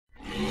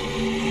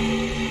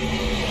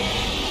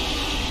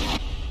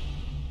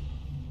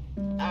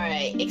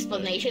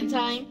explanation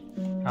time.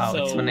 Oh,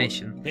 So,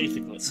 explanation.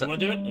 Basically, So- you want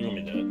to do it? Or you want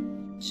me to do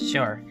it?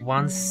 Sure.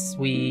 Once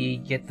we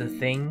get the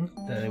thing,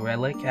 the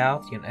relic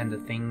out, and the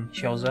thing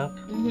shows up,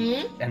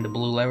 and the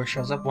blue lever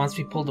shows up, once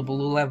we pull the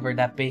blue lever,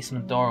 that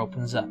basement door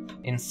opens up.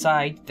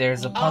 Inside,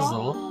 there's a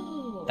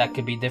puzzle that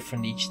could be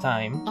different each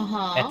time.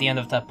 At the end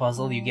of that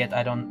puzzle, you get,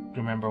 I don't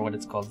remember what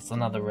it's called, it's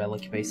another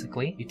relic,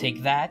 basically. You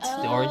take that,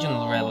 the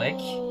original relic,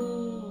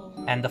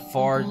 and the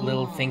 4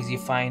 little things you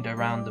find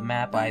around the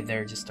map,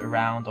 either just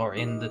around or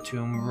in the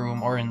tomb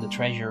room or in the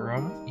treasure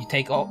room. You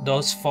take all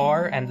those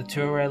 4 and the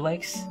 2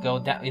 relics, go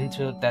down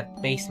into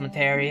that basement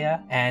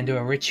area and do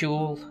a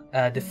ritual,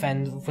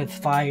 defend with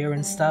fire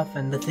and stuff,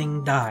 and the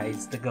thing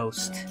dies, the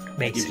ghost,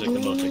 It gives basically.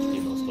 like the most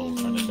XP, most gold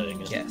kind of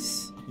thing.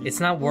 Yes. It's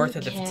not worth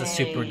it if it's a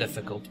super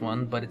difficult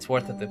one, but it's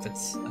worth it if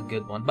it's a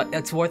good one. But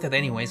it's worth it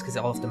anyways, because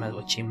all of them have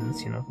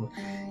achievements, you know.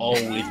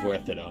 Always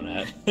worth it on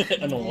that.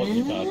 I don't know what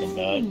you're talking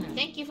about.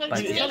 Thank you for the But-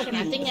 explanation.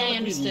 I think I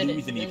understood We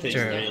lose it. anything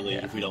Sure, really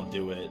yeah. if we don't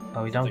do it.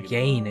 But we don't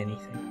gain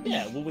anything.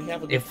 Yeah, well, we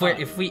have a good If we're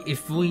time.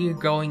 if we're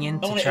going in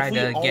to try if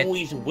to we get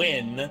always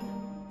win,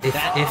 if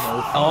that's no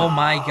fun. oh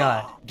my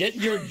god. Get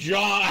your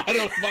jaw out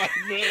of my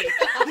face!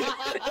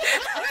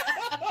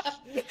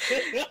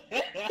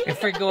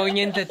 If we're going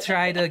in to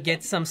try to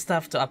get some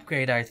stuff to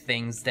upgrade our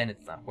things, then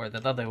it's not worth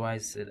it.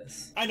 Otherwise, it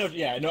is. I know,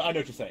 yeah, I know what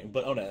you're saying,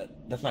 but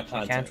that's not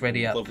content. can't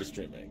ready up. Clover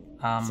streaming.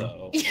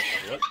 So,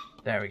 what?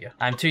 There we go.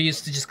 I'm too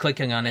used to just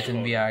clicking on it in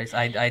VRs.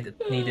 I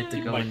needed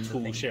to go My in the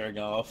tool thing. sharing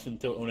off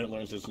until when it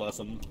learns its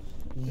lesson.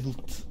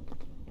 Loot.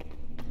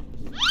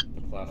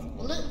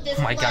 Look this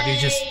Oh my god, you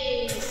just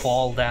place.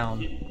 fall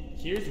down.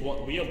 Here's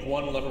one. We have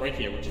one lever right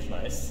here, which is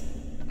nice.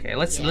 Okay,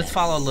 let's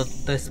follow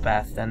this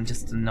path then,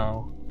 just to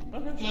know,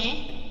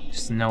 Eh?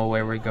 just to know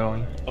where we're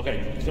going.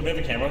 Okay, somebody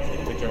have a camera.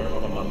 Take a picture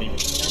of a mummy.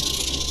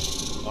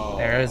 Oh.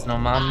 There is no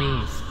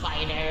mummy.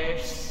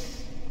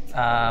 Spiders.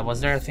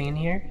 Was there a thing in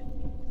here?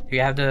 Do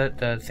you have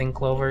the thing,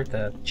 Clover?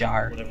 The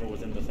jar? Whatever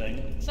was in the thing.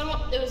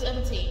 It was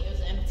empty. It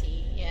was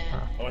empty.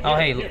 Yeah. Oh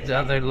hey, the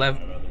other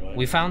lever.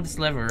 We found this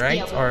lever, right?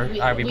 Yeah, Or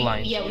are we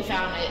blind? Yeah, we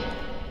found it.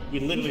 We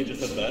literally just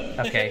said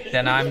that. Okay,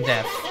 then I'm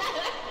deaf.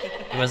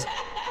 It was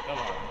Come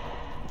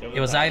on. it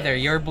was either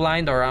you're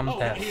blind or I'm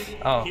deaf.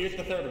 Oh, Here's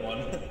the third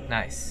one.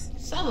 nice.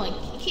 Someone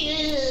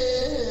keep.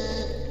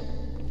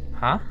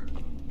 Huh?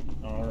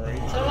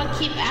 Alright. Someone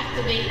keep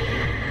activating.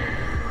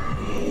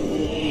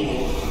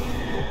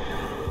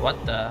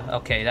 What the?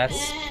 Okay,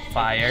 that's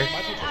fire.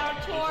 Our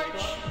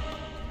torch.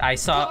 I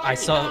saw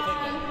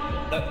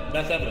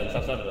That's evidence.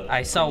 That's evidence.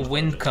 I saw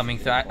wind coming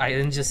through. I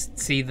didn't just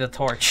see the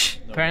torch.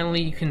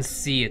 Apparently you can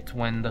see it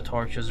when the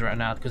torches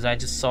run out, because I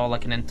just saw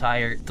like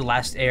the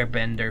last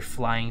airbender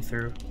flying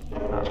through.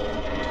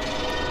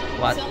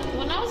 What? So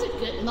when I was a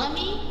good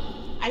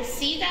mummy, I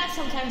see that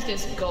sometimes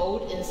there's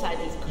gold inside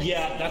these crates.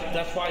 Yeah,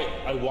 that's why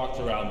I walked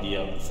around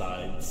the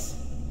sides.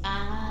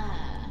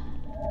 Ah.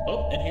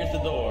 Oh, and here's the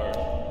door.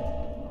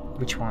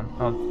 Which one?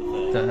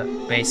 Oh,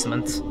 the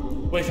basement.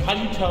 Wait, so how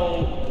do you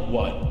tell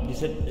what? You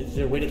said, is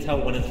there a way to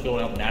tell when it's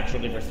going out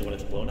naturally versus when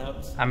it's blown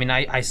out? I mean,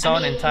 I saw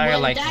an entire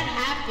when like that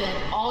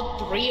happened,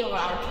 all 3 of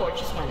our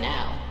torches went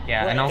out.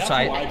 yeah, Right, and also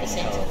that's how I can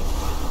same tell. time.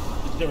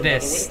 Is there another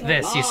this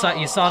way to tell?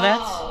 you saw that?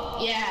 Oh,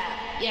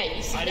 yeah,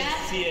 you see I didn't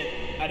that? see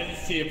it. I didn't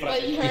see it, but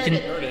But you I heard can-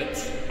 it. heard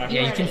it. I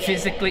Yeah, you heard can it.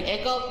 physically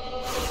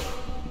Echo.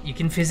 you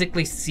can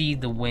physically see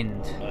the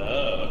wind. Oh,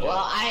 okay.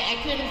 Well, I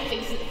couldn't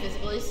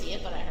physically see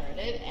it, but I heard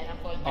it, and I'm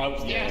going back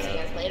upstairs. yeah. See you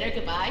guys later.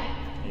 Goodbye.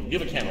 You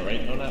have a camera,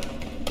 right? No, not.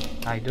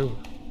 I do.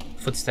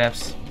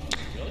 Footsteps.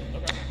 Really?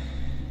 Okay.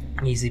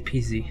 Easy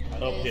peasy.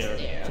 Up Is here.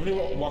 there?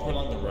 Somebody walk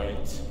along the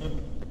right.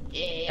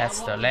 Yeah, That's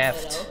I'm the walking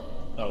left.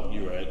 middle. Oh,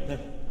 you're right.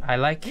 I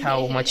like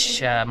how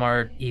much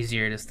more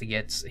easier it is to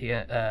get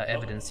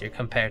evidence here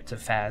compared to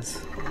Phas.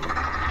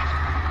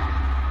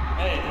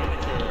 Hey,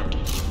 furniture.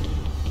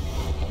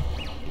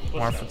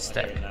 More Footsteps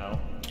footstep. here now.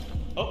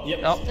 Oh, yep.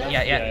 Oh,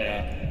 yeah.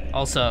 yeah.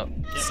 Also,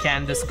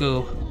 scan this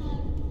goo.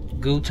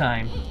 Goo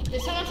time.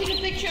 Did someone take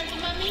a picture of the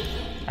mummy?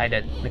 I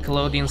did.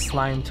 Nickelodeon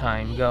slime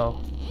time. Go.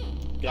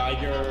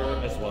 Geiger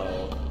as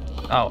well.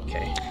 Oh,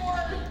 okay.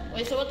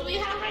 Wait, so what do we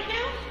have right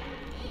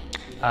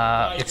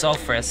now? It's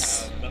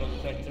Ouphris. Metal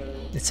detector.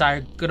 It's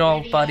our good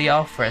old buddy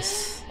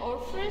Ouphris.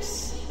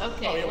 Ouphris? Oh,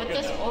 Okay, yeah, what we're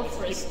does good now.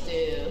 Ouphris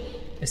do?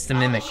 It's the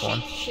mimic one.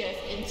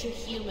 Shapeshift into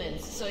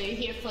humans, so you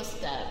hear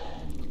footsteps.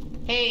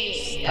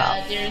 Hey,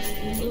 Stop.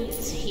 there's loot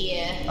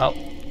here. Oh,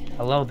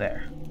 hello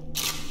there.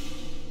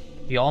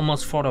 You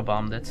almost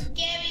photobombed it.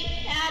 Get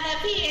me out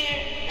of here!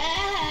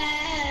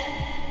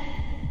 Ah.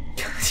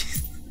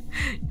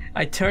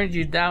 I turned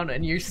you down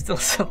and you're still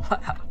so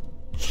loud.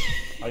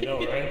 I know,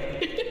 right?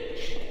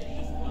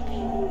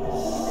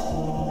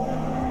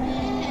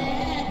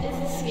 This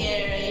is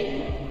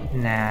scary.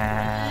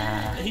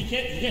 Nah. He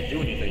can't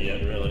do anything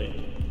yet, really.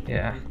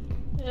 Yeah.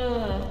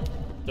 Ugh.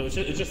 So it's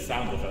just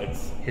sound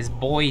effects. His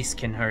boys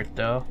can hurt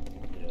though.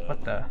 Yeah.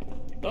 What the?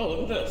 Oh,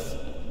 look at this.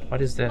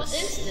 What is What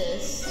this? is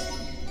this?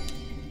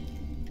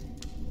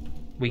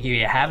 We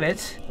have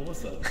it. What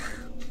was that?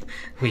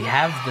 We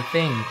have the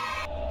thing.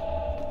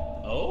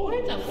 Oh,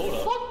 Where the hold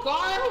up. fuck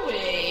are we?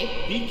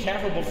 be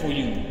careful before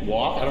you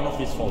walk. I don't know if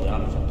these fall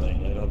down or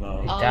something. I don't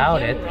know. I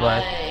doubt you're it,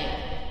 right.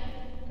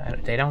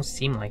 but they don't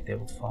seem like they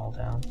would fall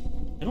down.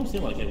 They don't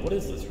seem like it. What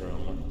is this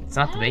room? It's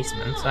not the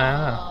basement, so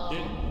I don't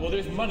know. Well,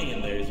 there's money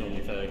in there, is the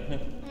only thing.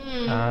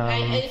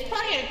 It's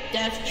probably a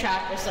death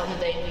trap or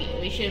something.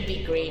 We should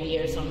be greedy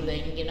or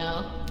something, you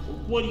know?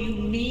 What do you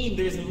mean?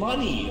 There's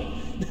money.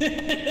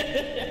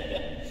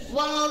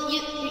 Well,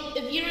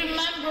 if you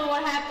remember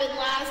what happened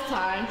last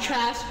time,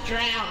 Trash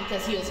drowned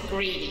because he was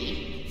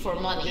greedy for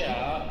money.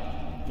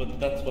 Yeah, but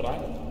that's what I...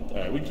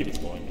 Alright, we can keep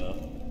exploring, though.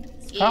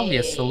 It's probably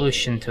a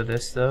solution to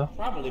this, though.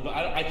 Probably, but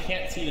I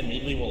can't see it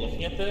immediately while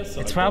looking at this.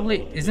 So It's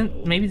probably...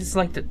 Maybe this is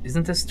like the...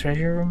 Isn't this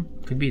treasure room?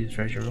 Could be the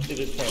treasure room. It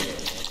is treasure.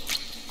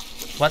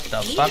 What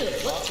the fuck?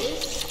 What's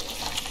this?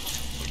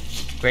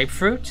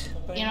 Grapefruit?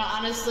 You know,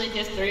 honestly,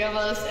 there's 3 of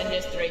us and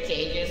there's 3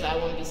 cages. I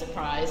wouldn't be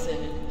surprised if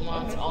it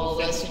wants all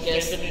of us to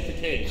just... the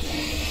cage.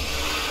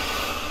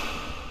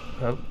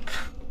 Oh.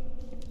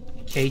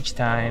 Cage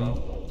time.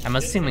 I'm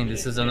assuming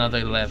this is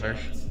another lever.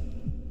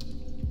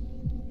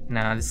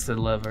 Nah, this is a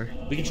lever.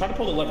 We can try to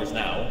pull the levers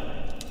now,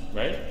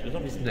 right? There's no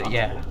reason not to.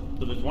 Yeah.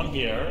 So there's one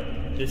here.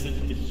 This is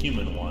the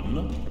human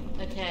one.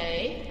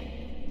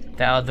 Okay.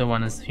 The other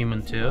one is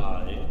human too.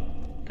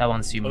 That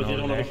one's human Oh, is the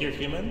over one over there. here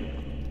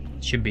human?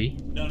 Should be.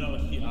 No,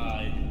 it's the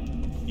eye.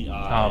 It's the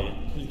eye. Oh.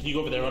 Can you go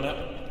over there on that?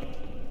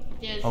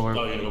 Yes. Oh, Oh,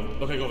 you're gonna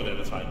go. Okay, go over there.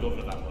 That's fine. Go over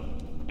to that one.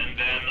 And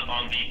then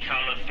on the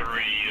count of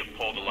 3,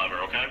 pull the lever,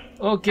 okay?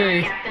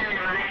 Okay. Captain,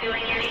 am I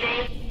doing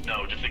anything?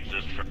 No, just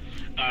exist for...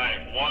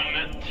 Alright,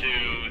 1,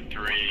 2,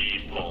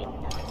 3,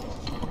 pull.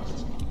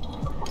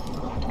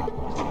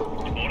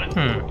 You pulled it?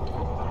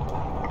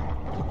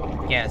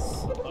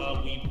 Yes.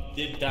 We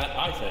did that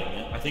eye thing.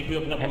 I think we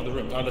opened up one of the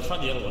rooms. Let's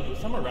find the other one. It was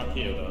somewhere around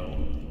here, though.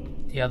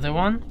 The other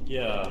one?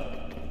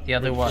 Yeah. The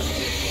other one.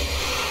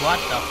 What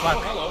the Oh,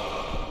 fuck? hello.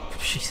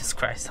 Jesus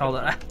Christ, hold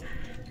on.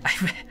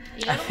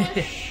 The other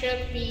one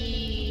should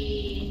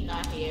be...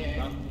 not here.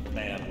 Not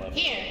man left.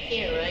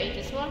 Here, right?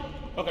 This one?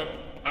 Okay.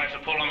 Alright, so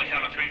pull on the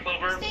count of 3,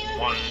 Clover. Stay with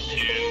 1, me, 2,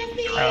 stay with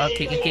me. 3. Oh,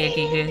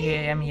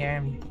 okay, I'm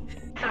here.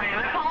 Sorry, am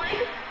I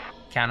calling?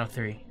 Count of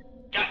 3.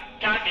 God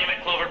damn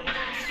it, Clover.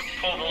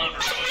 Pull the lever.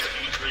 1,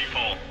 2, 3,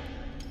 pull.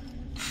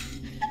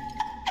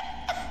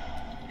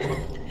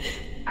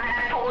 I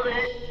pulled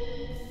it.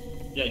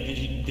 Yeah, did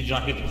you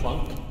not get the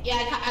clunk? Yeah,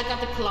 I got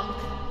the clunk.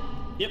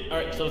 Yep,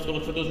 alright, so let's go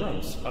look for those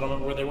rooms. I don't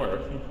remember where they were.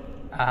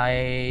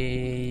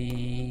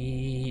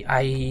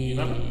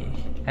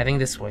 I think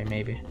this way,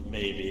 maybe.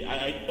 Maybe.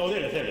 Oh, there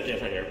it is. Yeah,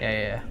 it's right here.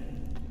 Yeah.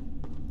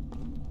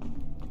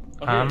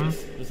 Oh, here it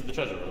is. This is the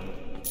treasure room.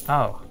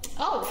 Oh.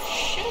 Oh,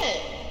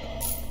 shit.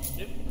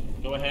 Yep.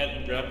 Go ahead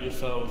and grab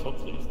yourselves,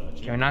 hopefully, a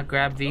statue. Can we not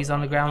grab these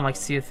on the ground like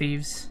Sea of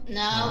Thieves?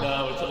 No.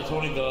 No, it's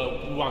only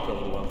we walked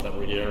over the ones that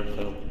were here,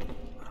 so...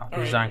 Oh,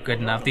 these aren't good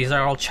enough. These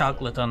are all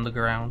chocolate on the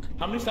ground.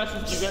 How many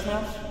statues do you guys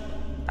have?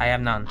 I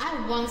have none. I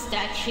have 1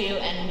 statue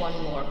and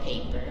 1 more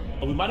paper.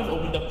 Oh, we might have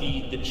opened up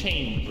the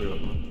chain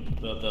room.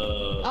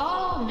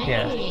 Oh,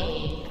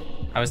 maybe.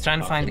 I was trying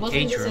to find the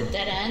Wasn't cage this room. a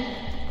dead end?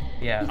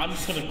 Yeah. I'm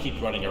just gonna keep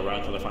running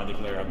around until I find it,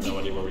 because I have no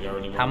idea where we are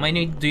anymore. How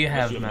many do you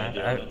have, Unless Matt?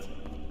 have an idea of it.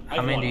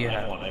 How many do you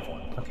have? I have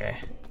one. Okay.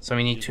 So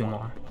we need 2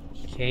 more.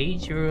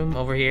 Cage room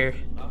over here.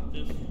 Not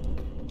this.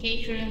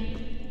 Cage room.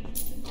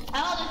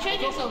 Oh, the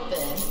treasure's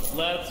open.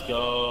 Let's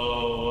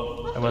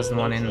go. There wasn't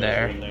one in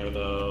there. In there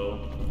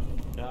though.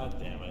 God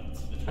damn it.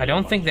 I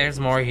don't think there's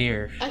more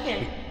here.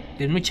 Okay.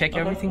 Didn't we check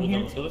everything here?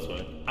 Let's go this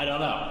way. I don't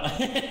know.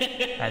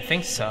 I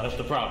think so. That's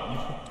the problem.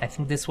 I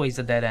think this way's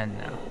a dead end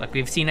now. Like,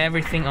 we've seen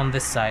everything on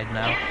this side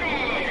now.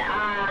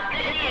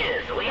 Captain, good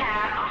news. We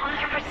have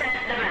 100%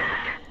 the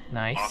map.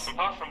 Nice.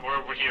 Awesome.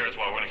 We're here as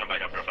well. We're gonna come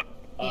back up here.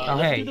 Oh,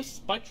 let's hey. do the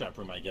spike trap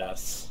room, I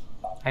guess.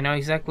 I know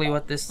exactly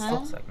what this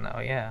looks like now,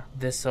 yeah.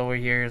 This over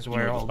here is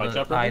where know all what the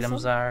spike the trap room is,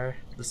 items son? are.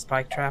 The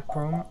spike trap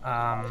room.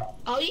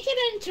 Oh, you can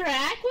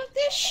interact with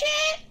this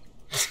shit?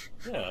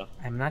 Yeah.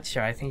 I'm not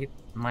sure. I think it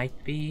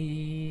might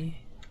be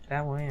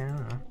that way. I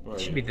don't know. Where It are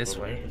should you? be this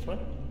Over way. here? This way?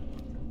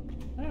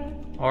 Alright.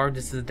 Or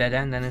this is a dead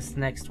end and it's the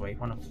next way.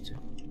 One of the 2.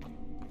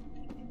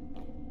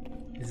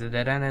 It's a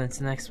dead end and it's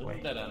the next This way.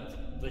 is dead end.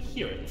 They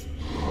hear it.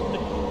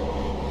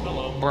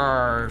 Hello.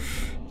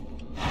 Brrf.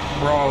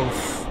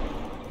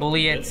 Brof.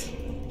 Bully it.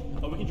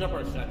 Oh, we can drop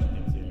our statue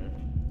things here.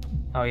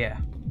 Oh yeah.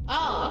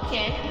 Oh,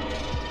 okay.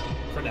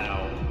 For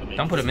now. I mean,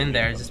 Don't put them in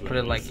there. it's Just up put to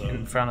it like so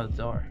in front of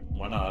the door.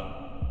 Why not?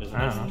 It's a I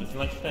nice, don't know. it's a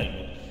nice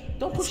thing.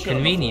 Don't It's push it on the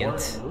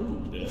convenient. floor.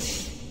 Rude.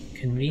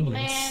 Convenience.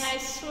 Man, I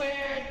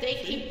swear, they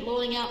keep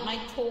blowing out my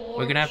torch.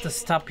 We're gonna have to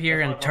stop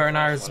here and turn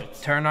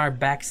our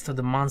backs to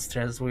the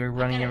monster as we're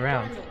running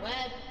around. Burn the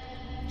web.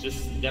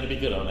 Just you gotta be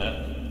good on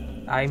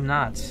that. I'm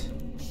not.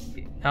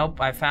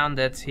 Nope, I found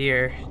it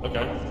here.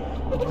 Okay.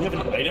 Do we have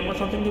an item or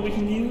something that we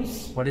can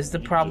use? What is the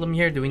problem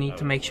here? Do we need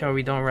to make sure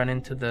we don't run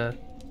into the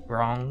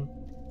wrong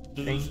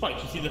The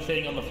spikes. You see the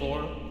thing on the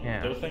floor?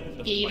 Yeah. Those things?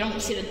 Yeah, you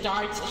don't see the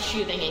darts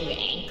shooting in your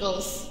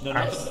ankles. No,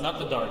 not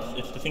the darts.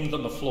 It's the things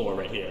on the floor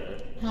right here.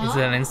 Is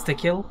it an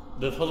insta-kill?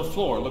 The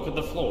floor. Look at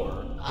the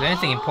floor. Is there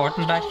anything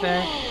important back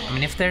there? I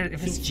mean, if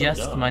it's Seems so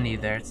just dumb. money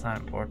there, it's not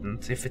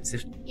important. If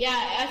Yeah,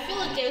 I feel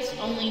like there's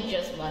only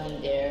just money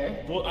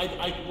there. Well,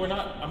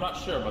 I'm not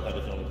sure about that.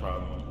 Is the only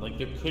problem. Like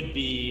there could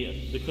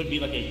be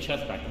like a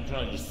chest back. I'm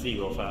trying to just see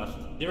real fast.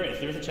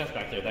 There's a chest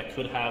back there that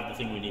could have the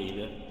thing we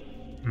need.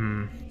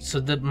 So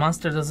the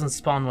monster doesn't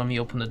spawn when we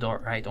open the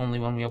door, right? Only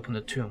when we open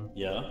the tomb.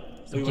 Yeah.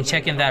 So we can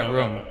check in that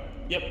room.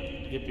 Yep.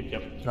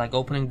 Like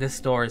opening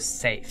this door is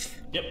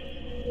safe. Yep.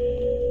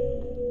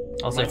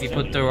 Also, if you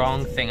put the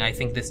wrong thing, I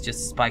think this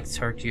just spikes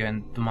hurt you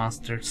and the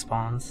monster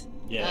spawns.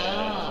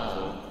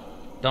 Yeah.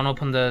 Don't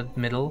open the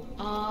middle.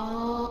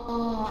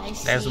 Oh, I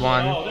see. There's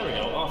one. Oh, there we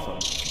go. Awesome.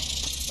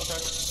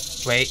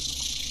 Okay. Wait.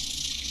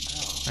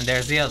 And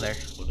there's the other.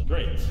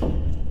 Great.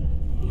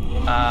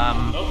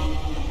 Oh.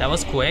 That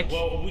was quick.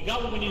 Well, we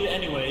got what we needed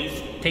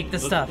anyways. Take the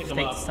stuff. Take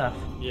the stuff.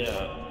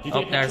 Yeah.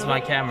 Oh, there's my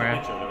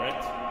camera.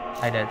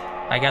 I did.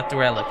 I got the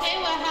relic. Okay,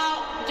 well,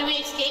 how do we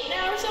escape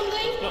now or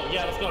something?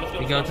 Yeah, let's go.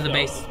 We go to the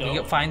base. We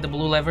find the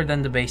blue lever,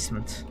 then the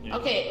basement.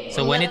 Okay.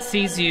 So when it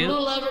sees you, blue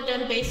lever,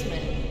 then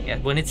basement. yeah,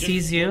 when it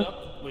sees you,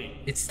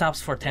 it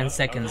stops for 10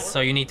 seconds.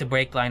 So you need to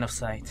break line of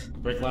sight.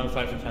 Break line of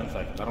sight for 10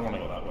 seconds. I don't want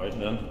to go that way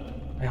then.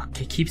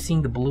 Okay, keep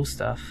seeing the blue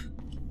stuff.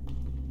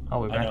 Oh,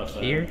 we're back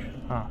here.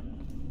 Huh.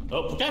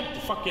 Oh, forget the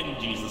fucking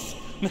Jesus.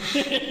 I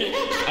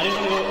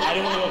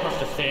didn't want to go across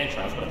the sand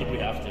traps, but I think we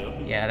have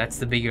to. Yeah, that's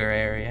the bigger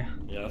area.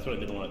 Yeah, that's what I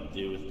didn't want to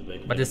do with the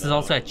big. But this is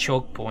also a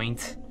choke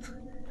point,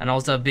 and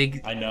also a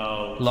big,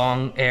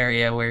 long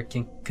area where it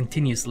can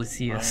continuously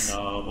see us. I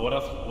know, but what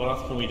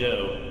else can we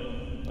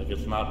do? Like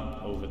it's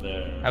not over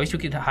there. I wish we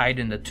could hide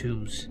in the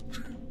tombs.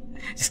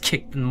 Just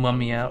kick the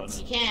mummy out.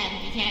 You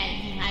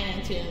can hide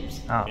in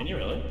tombs. Oh. Can you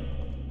really?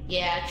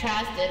 Yeah,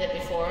 Trash did it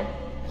before.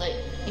 Like,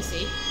 you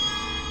see.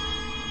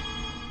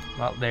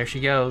 Well, there she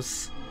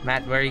goes.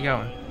 Matt, where are you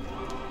going?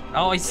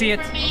 Oh, I see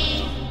it! For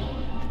me.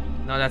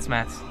 No, that's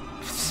Matt.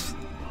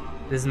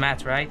 This is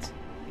Matt, right?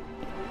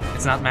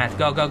 It's not Matt.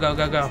 Go, go, go,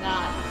 go, go.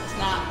 It's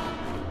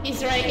not.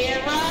 He's right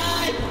here,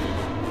 run!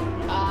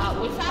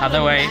 We found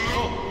Other way.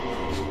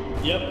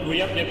 Yep,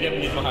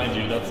 he's behind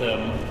you, that's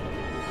him.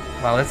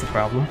 Well, that's a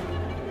problem.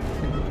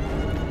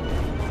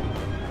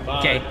 Bye.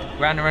 Okay,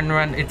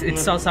 run. It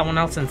saw someone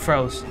else and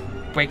froze.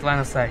 Break line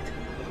of sight.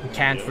 We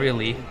can't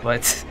really,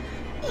 but...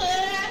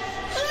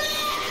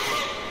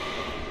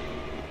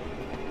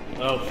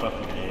 Oh, fuck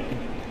me.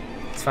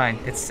 It's fine.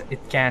 It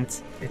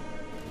can't.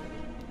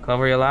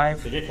 Clover, you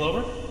alive? Did you get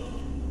Clover?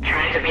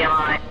 Trying to be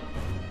alive.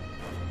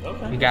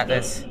 Okay. You got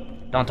this.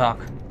 Don't talk.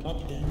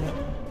 God damn it.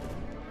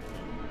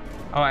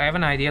 Oh, I have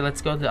an idea.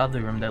 Let's go to the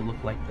other room that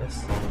look like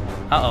this.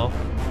 Uh-oh.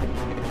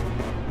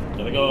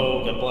 Gotta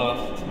go, get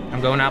blessed.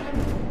 I'm going up.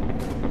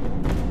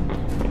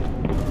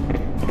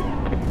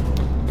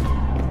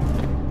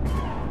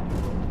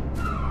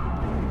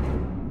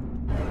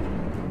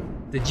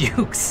 The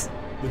jukes.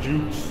 The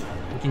jukes.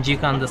 We can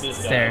juke on the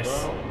stairs.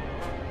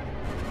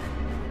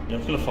 Yeah,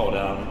 I'm gonna fall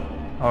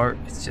down. Or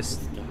it's just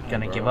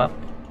gonna give up.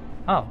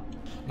 Oh.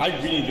 I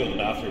really need to go to the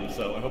bathroom,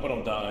 so I hope I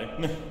don't die.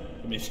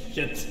 I mean,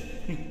 shit.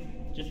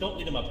 Just don't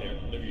lead him up here,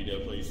 whatever you do,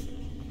 please.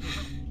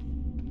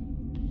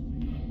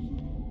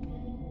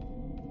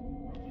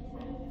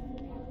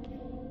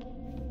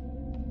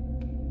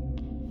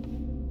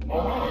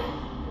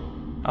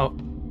 Oh.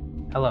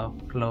 Hello,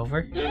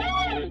 Clover.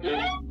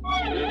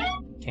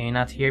 Can you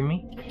not hear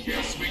me? I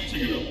can't speak to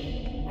you.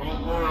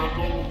 Don't worry, I'll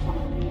go put a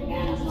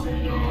blue over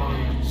your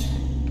eyes.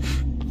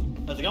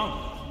 How's it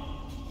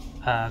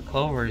going?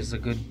 Clover is a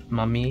good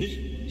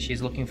mummy.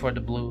 She's looking for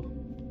the blue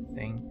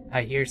thing.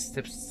 I hear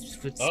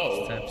footsteps.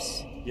 Oh.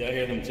 Yeah, I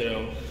hear them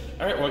too.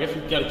 Alright, well I guess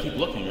we gotta keep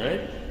looking,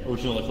 right? Or we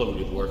should let Clover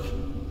do the work.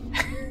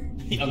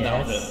 I'm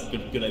down with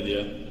it. Good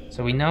idea.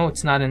 So we know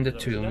it's not in the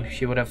tomb.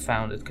 She would have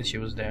found it because she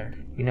was there.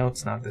 We know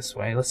it's not this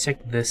way. Let's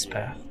check this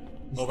path.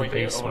 This is Over the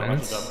here,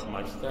 basement.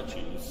 my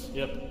statues.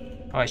 Yep.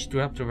 Oh, I should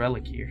drop the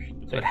relic here.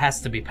 So it has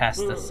to be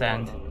past the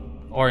sand.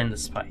 Or in the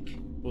spike.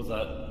 What was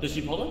that? Did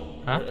she pull it?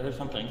 Huh? I heard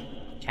something.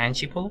 Can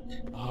she pull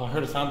it? Oh, I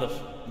heard a sound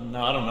effect.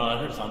 No, I don't know. I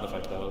heard a sound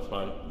effect though. That's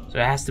fine. So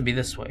it has to be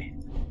this way.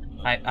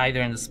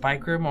 Either in the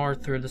spike room or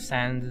through the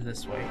sand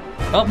this way.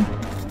 Oh!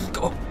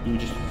 Go! You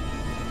just...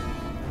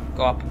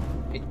 Go up.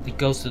 It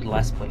goes to the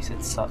last place.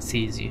 It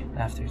sees you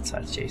after it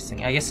starts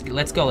chasing. I guess,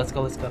 let's go.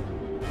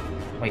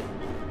 Wait.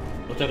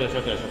 What's that?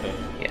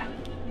 Yeah.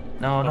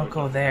 No, don't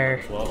go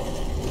there. Well.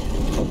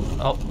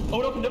 Oh. Oh,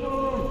 no.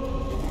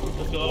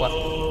 Let's go.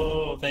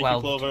 Well, Thank you,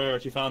 Clover.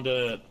 She found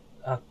it.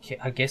 Okay,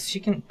 I guess she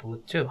can pull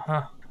it too,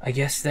 huh? I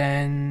guess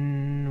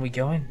then we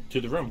go in.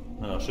 To the room.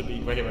 No, should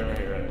be right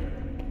here.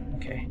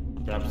 Okay.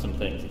 Grab some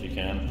things if you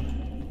can.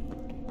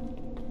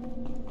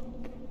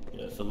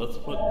 Yeah, so let's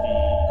put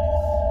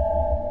the...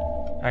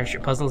 Alright,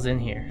 your puzzle's in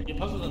here. Yeah,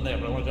 puzzle's in there,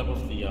 but I want to jump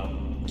off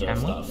the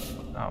camera? stuff.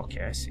 Oh,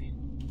 okay, I see.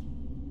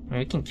 I mean,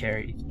 we can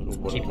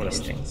keep these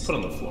things. Put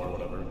on the floor,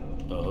 whatever.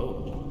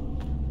 Oh.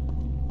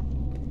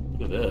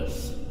 Look at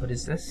this. What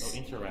is Oh, this?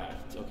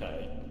 interact.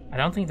 Okay. I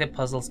don't think the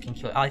puzzles can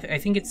kill. I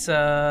think it's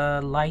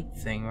a light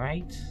thing,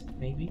 right?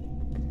 Maybe.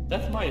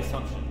 That's my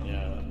assumption.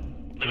 Yeah.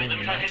 Let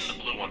me try hitting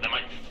the blue one. That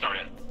might start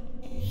it.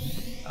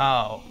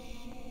 Oh,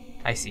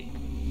 I see.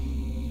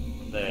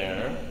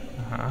 There.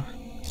 Uh-huh.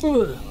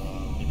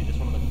 Maybe this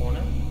one in the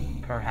corner.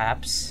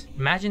 Perhaps.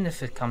 Imagine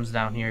if it comes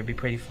down here, it'd be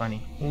pretty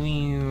funny.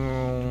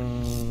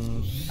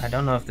 I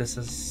don't know if this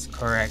is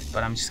correct,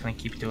 but I'm just gonna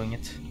keep doing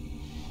it.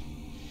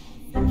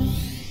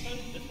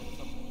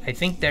 I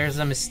think there's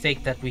a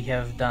mistake that we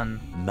have done.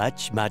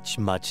 Much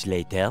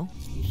later.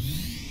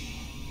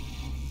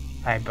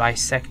 I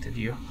bisected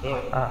you.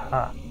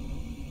 Oh.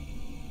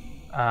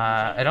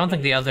 I don't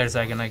think the others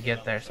are gonna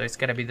get there, so it's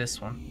gotta be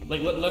this one.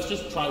 Like, let's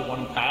just try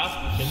one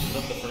pass, get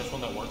the first one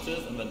that works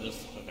is, and then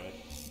just, okay.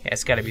 Yeah,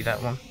 it's gotta be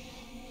that one.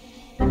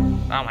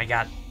 Oh my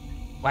god.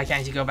 Why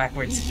can't you go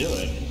backwards? Do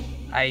it.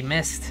 I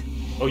missed.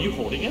 Oh, you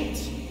holding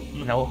it?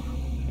 No.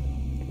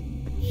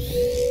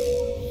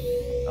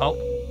 Oh.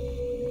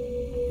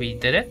 We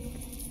did it?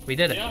 We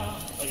did it. Yeah,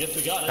 I guess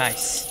we got it.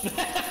 Nice.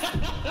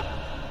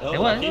 Oh, It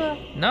was, lucky.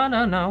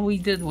 no, we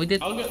did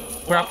I'll get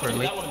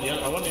properly. That one and the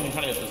other. I wasn't even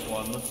trying to get this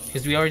one.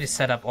 Because we already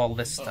set up all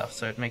this stuff,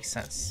 so it makes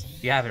sense.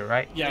 You have it,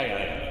 right? Yeah.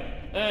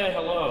 Hey,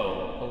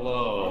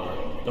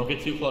 hello. Don't get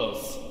too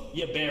close.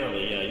 Yeah,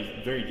 barely. Yeah,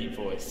 he's very deep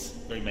voice,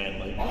 very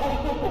manly.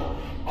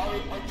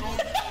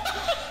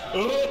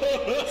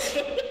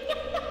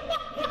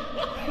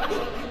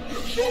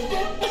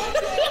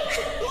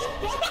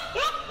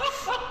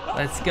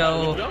 Let's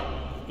go.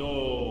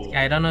 Go.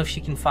 I don't know if she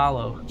can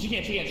follow. She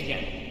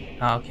can.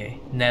 Oh, okay.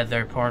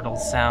 Nether portal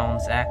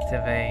sounds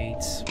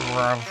activate.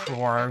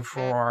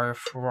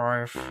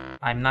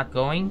 I'm not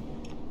going?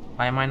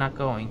 Why am I not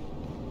going?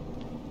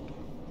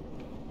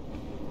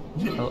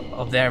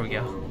 Oh, there we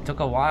go. It took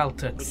a while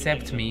to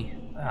accept me.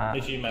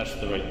 Make sure you match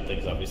the right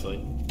things,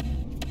 obviously.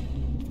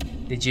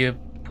 Did you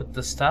put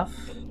the stuff?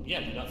 Yeah,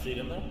 did you not see it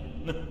in there?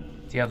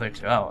 The other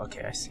two. Oh,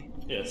 okay, I see.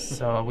 Yes.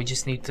 So we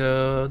just need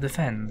to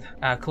defend.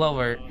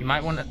 Clover, you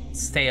might want to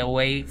stay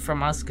away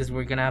from us because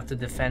we're gonna have to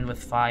defend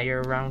with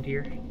fire around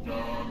here.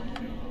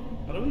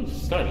 How do we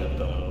start it,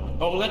 though?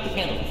 Oh, we'll light the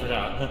candles, I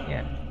forgot.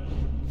 Yeah.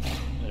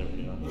 There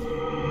we go.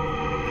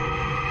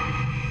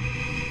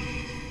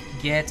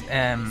 Get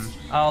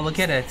oh, look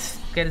at it.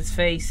 Look at its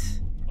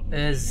face.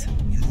 Is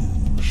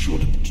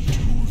Shouldn't do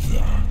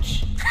that.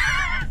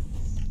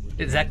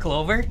 is that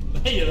Clover?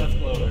 Yeah, that's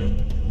Clover.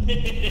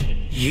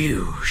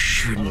 You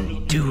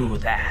shouldn't do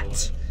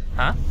that.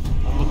 Huh?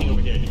 I'm looking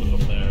over here, you look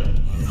over there.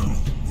 You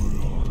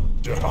will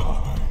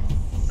die.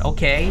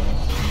 Okay.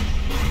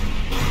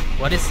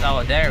 What is?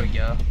 Oh, there we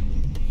go.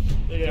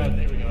 Yeah,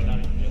 there we go. Now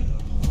you can get them.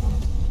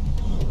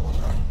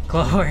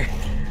 Clover,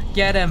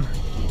 get him.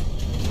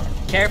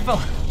 Careful.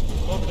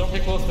 Oh, don't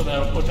get close to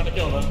them. We're trying to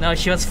kill them. No,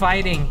 she was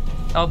fighting.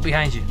 Oh,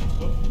 behind you.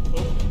 Oh.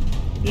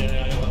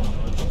 Yeah, I got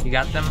one. You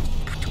got them?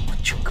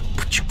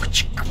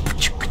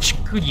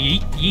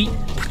 Yeet, yeet.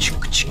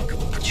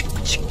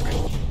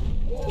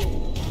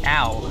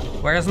 Ow.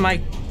 Where's my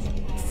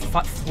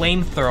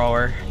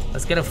flamethrower?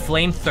 Let's get a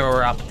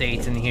flamethrower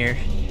update in here.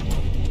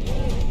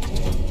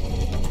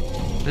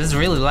 This is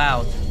really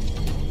loud,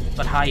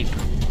 but hype.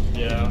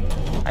 Yeah.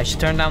 I should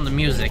turn down the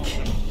music,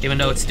 even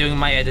though it's doing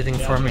my editing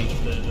for me.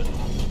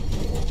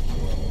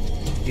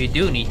 You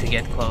do need to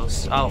get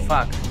close. Oh,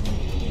 fuck.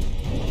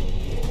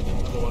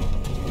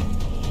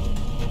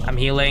 I'm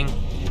healing.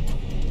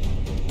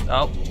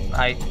 Oh,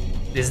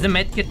 is the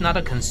medkit not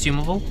a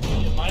consumable?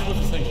 Mine was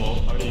a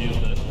single. I already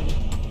used it.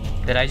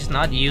 Did I just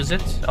not use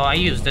it? Oh, I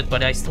used it,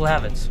 but I still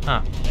have it.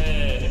 Huh.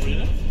 Hey, read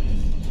it?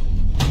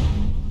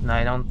 No,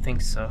 I don't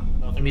think so.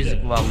 think Music we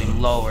did.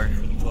 volume lower.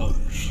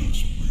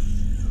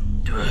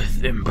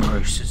 Death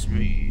embraces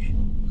me.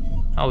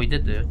 Oh, we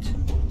did do it.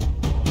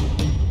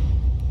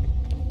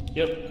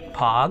 Yep.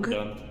 Pog?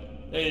 Done.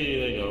 Hey,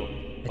 there you go.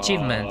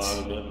 Achievements.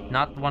 Pog.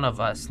 Not one of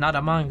us. Not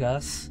among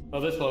us. Oh,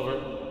 this Clover.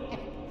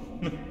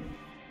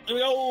 Here we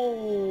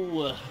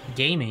go!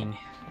 Gaming.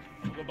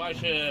 Go buy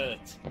shit.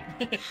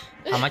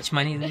 How much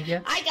money did you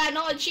get? I got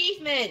no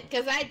achievement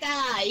because I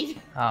died.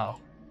 Oh.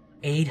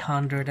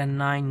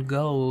 809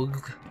 gold.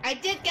 I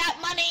did get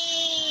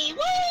money.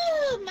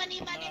 Woo!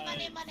 Money.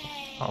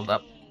 Hold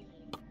up.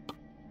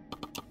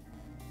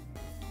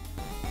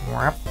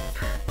 Whap.